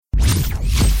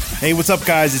Hey, what's up,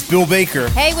 guys? It's Bill Baker.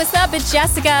 Hey, what's up? It's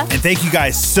Jessica. And thank you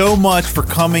guys so much for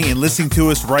coming and listening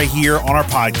to us right here on our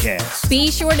podcast.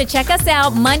 Be sure to check us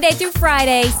out Monday through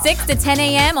Friday, 6 to 10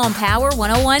 a.m. on Power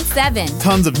 101.7.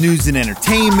 Tons of news and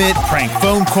entertainment, prank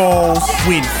phone calls,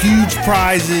 win huge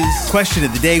prizes, question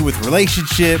of the day with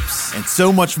relationships, and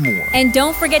so much more. And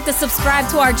don't forget to subscribe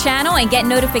to our channel and get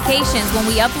notifications when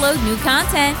we upload new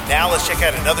content. Now let's check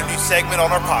out another new segment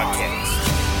on our podcast.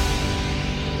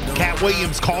 Katt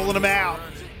Williams calling him out.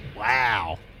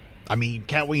 Wow. I mean,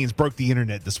 Katt Williams broke the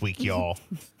internet this week, y'all.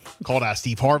 Called out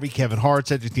Steve Harvey, Kevin Hart,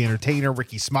 Cedric the Entertainer,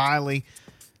 Ricky Smiley.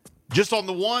 Just on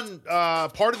the one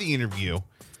part of the interview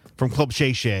from Club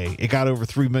Shay Shay, it got over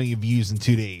 3 million views in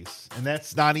 2 days. And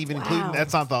that's not even including,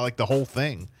 that's not like the whole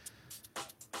thing.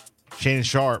 Shannon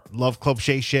Sharp, love Club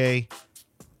Shay Shay.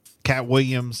 Katt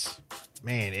Williams,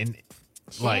 man, and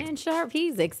Shannon Sharp,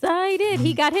 he's excited.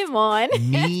 He got him on.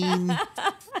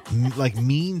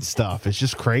 mean stuff. It's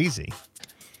just crazy.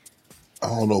 I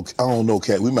don't know,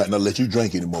 Katt. We might not let you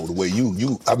drink anymore the way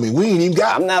you. I mean, we ain't even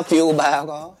got. I'm not fueled by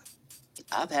alcohol.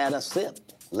 I've had a sip,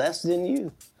 less than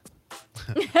you.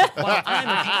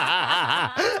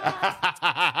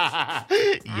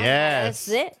 Yes. That's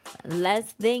it.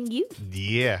 Less than you.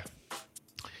 Yeah.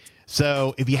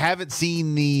 So if you haven't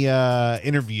seen the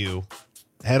interview,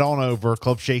 head on over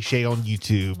Club Shay Shay on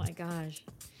YouTube. Oh my gosh.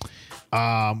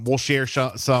 We'll share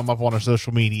some up on our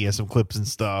social media, some clips and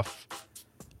stuff.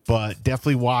 But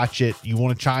definitely watch it. You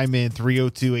want to chime in,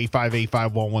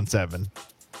 302-858-5117.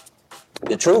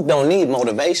 The truth don't need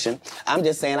motivation. I'm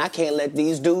just saying I can't let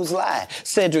these dudes lie.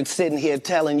 Cedric's sitting here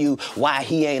telling you why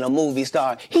he ain't a movie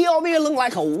star. He over here look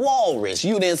like a walrus.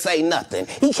 You didn't say nothing.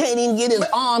 He can't even get his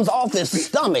arms off his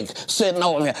stomach sitting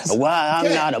over here. Why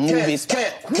I'm not a movie star.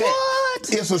 What?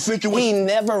 It's a situation. He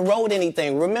never wrote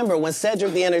anything. Remember, when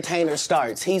Cedric the Entertainer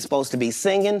starts, he's supposed to be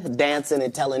singing, dancing,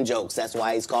 and telling jokes. That's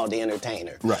why he's called the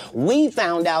Entertainer. Right. We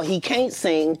found out he can't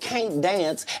sing, can't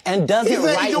dance, and doesn't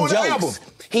write jokes.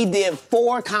 He did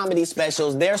 4 comedy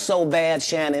specials. They're so bad,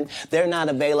 Shannon, they're not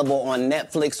available on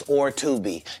Netflix or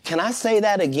Tubi. Can I say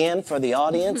that again for the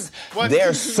audience? What?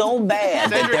 They're so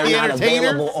bad that they're not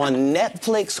available on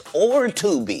Netflix or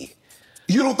Tubi.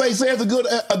 You don't think Cedric's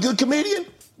a good comedian?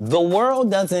 The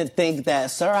world doesn't think that,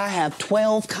 sir. I have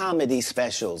 12 comedy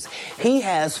specials. He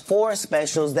has 4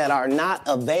 specials that are not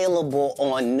available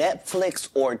on Netflix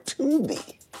or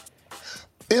Tubi.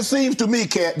 It seems to me,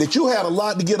 Katt, that you had a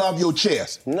lot to get off your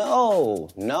chest. No.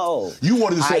 You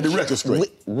wanted to set the record straight.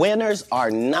 Winners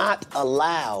are not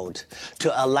allowed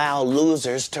to allow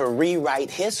losers to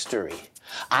rewrite history.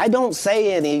 I don't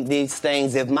say any of these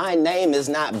things if my name is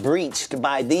not breached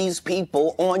by these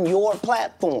people on your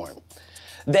platform.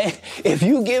 If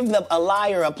you give a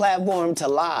liar a platform to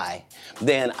lie,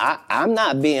 then I'm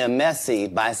not being messy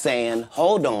by saying,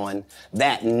 hold on,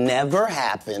 that never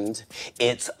happened,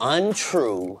 it's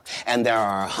untrue, and there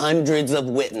are hundreds of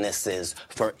witnesses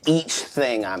for each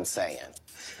thing I'm saying.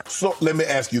 So let me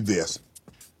ask you this.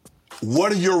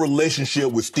 What is your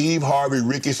relationship with Steve Harvey,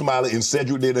 Ricky Smiley, and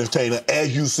Cedric the Entertainer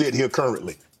as you sit here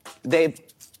currently?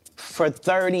 For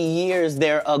 30 years,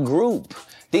 they're a group.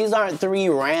 These aren't 3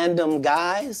 random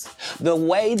guys. The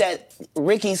way that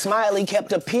Ricky Smiley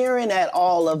kept appearing at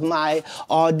all of my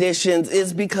auditions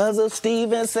is because of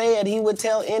Steven said he would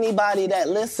tell anybody that,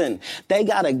 listen, they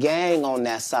got a gang on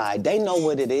that side. They know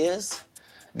what it is.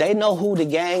 They know who the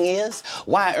gang is.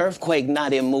 Why Earthquake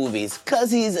not in movies?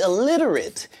 'Cause he's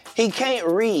illiterate. He can't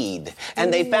read.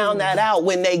 And they found that out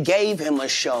when they gave him a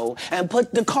show and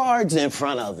put the cards in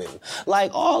front of him.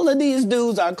 Like, all of these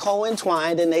dudes are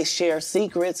co-entwined and they share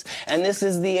secrets, and this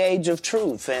is the age of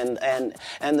truth. And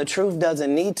the truth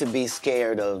doesn't need to be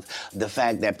scared of the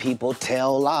fact that people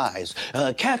tell lies.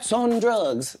 Katt's on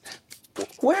drugs.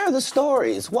 Where are the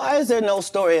stories? Why is there no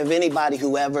story of anybody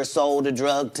who ever sold a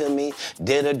drug to me,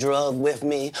 did a drug with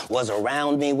me, was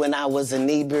around me when I was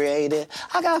inebriated?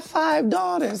 I got 5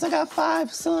 daughters. I got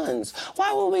 5 sons.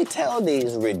 Why would we tell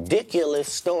these ridiculous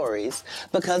stories?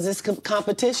 Because it's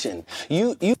competition.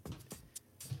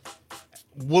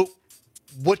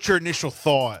 What's your initial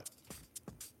thought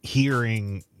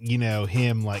hearing,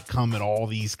 him like come at all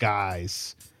these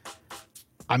guys?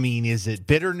 I mean, is it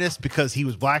bitterness because he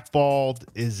was blackballed?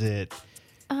 Is it?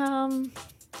 All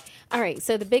right.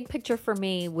 So the big picture for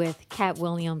me with Katt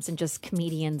Williams and just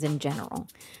comedians in general,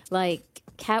 like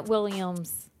Katt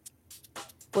Williams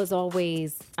was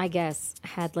always, I guess,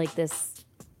 had like this,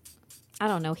 I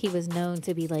don't know, he was known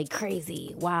to be like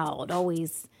crazy, wild,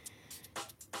 always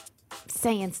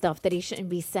saying stuff that he shouldn't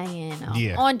be saying,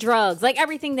 on drugs, like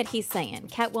everything that he's saying.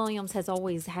 Katt Williams has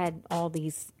always had all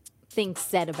these things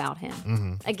said about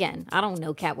him. Again, I don't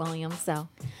know Katt Williams,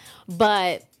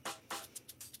 but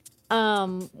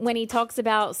when he talks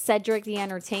about Cedric the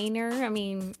Entertainer, I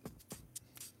mean,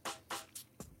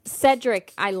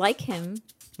 Cedric, I like him.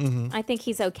 I think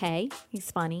he's okay. He's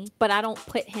funny, but I don't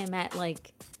put him at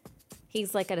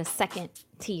he's at a second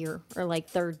tier or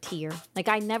third tier.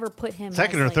 I never put him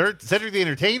second as, or third. Cedric the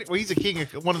Entertainer. Well, he's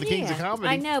one of the kings of comedy.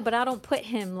 I know, but I don't put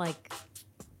him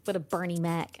with a Bernie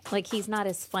Mac. He's not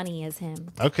as funny as him.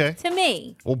 Okay. To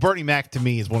me. Well, Bernie Mac to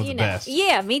me is one of the best.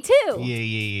 Yeah, me too.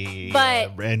 Yeah.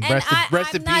 But and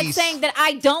rest in I'm not peace. saying that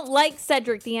I don't like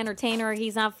Cedric the Entertainer.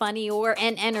 He's not funny or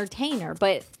an entertainer,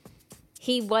 but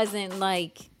he wasn't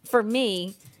for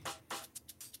me,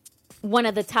 one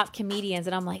of the top comedians.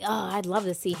 And I'm oh, I'd love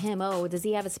to see him. Oh, does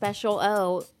he have a special?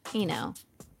 Oh, It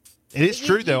is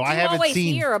true, though. I haven't always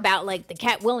seen. hear about the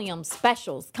Katt Williams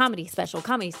specials, comedy special,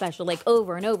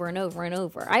 over and over and over and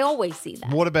over. I always see that.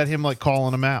 What about him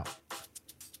calling him out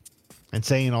and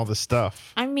saying all this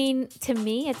stuff? I mean, to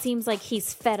me, it seems like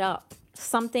he's fed up.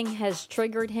 Something has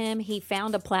triggered him. He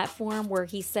found a platform where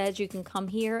he says you can come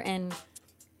here and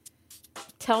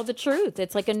tell the truth.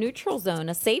 It's like a neutral zone,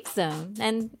 a safe zone,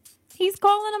 and he's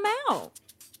calling him out.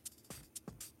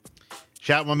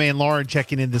 Shout out my man Lauren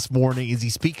checking in this morning. Is he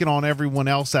speaking on everyone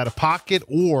else out of pocket,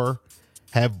 or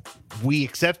have we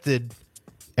accepted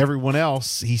everyone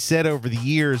else he said over the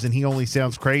years and he only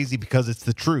sounds crazy because it's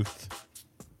the truth?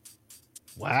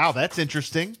 Wow, that's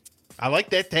interesting. I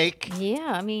like that take.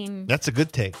 Yeah, I mean, that's a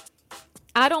good take.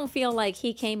 I don't feel like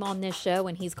he came on this show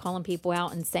and he's calling people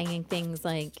out and saying things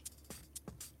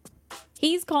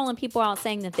he's calling people out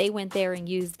saying that they went there and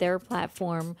used their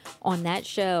platform on that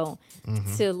show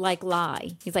to lie.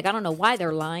 He's I don't know why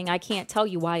they're lying. I can't tell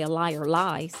you why a liar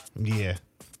lies. Yeah.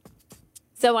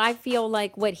 So I feel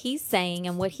like what he's saying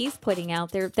and what he's putting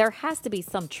out there has to be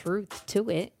some truth to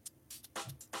it.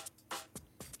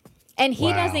 And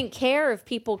he doesn't care if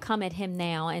people come at him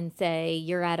now and say,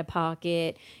 you're out of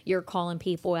pocket, you're calling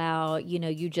people out,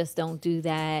 you just don't do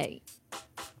that.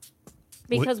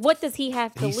 Because what does he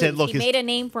have to lose? Said, look, he made a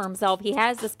name for himself. He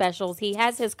has the specials. He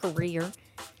has his career.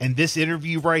 And this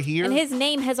interview right here. And his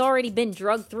name has already been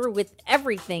drugged through with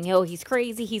everything. Oh, he's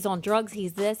crazy. He's on drugs.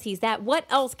 He's this. He's that. What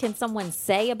else can someone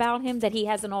say about him that he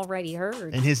hasn't already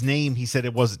heard? And his name, he said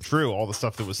it wasn't true, all the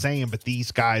stuff that was saying, but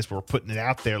these guys were putting it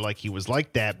out there like he was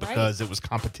like that because it was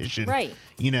competition,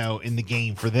 in the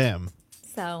game for them.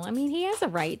 So, I mean, he has a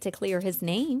right to clear his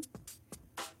name.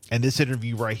 And this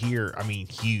interview right here, I mean,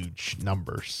 huge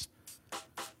numbers.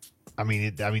 I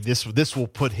mean, this will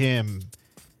put him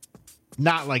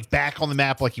not back on the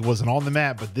map like he wasn't on the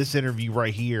map, but this interview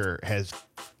right here has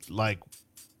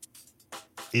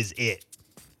is it.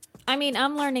 I mean,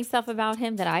 I'm learning stuff about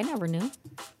him that I never knew.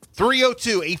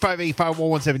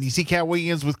 302-858-5117. You see Katt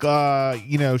Williams with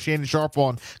Shannon Sharp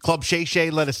on Club Shay Shay.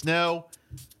 Let us know.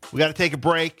 We got to take a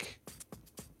break.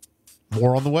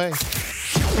 More on the way.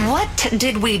 What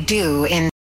did we do in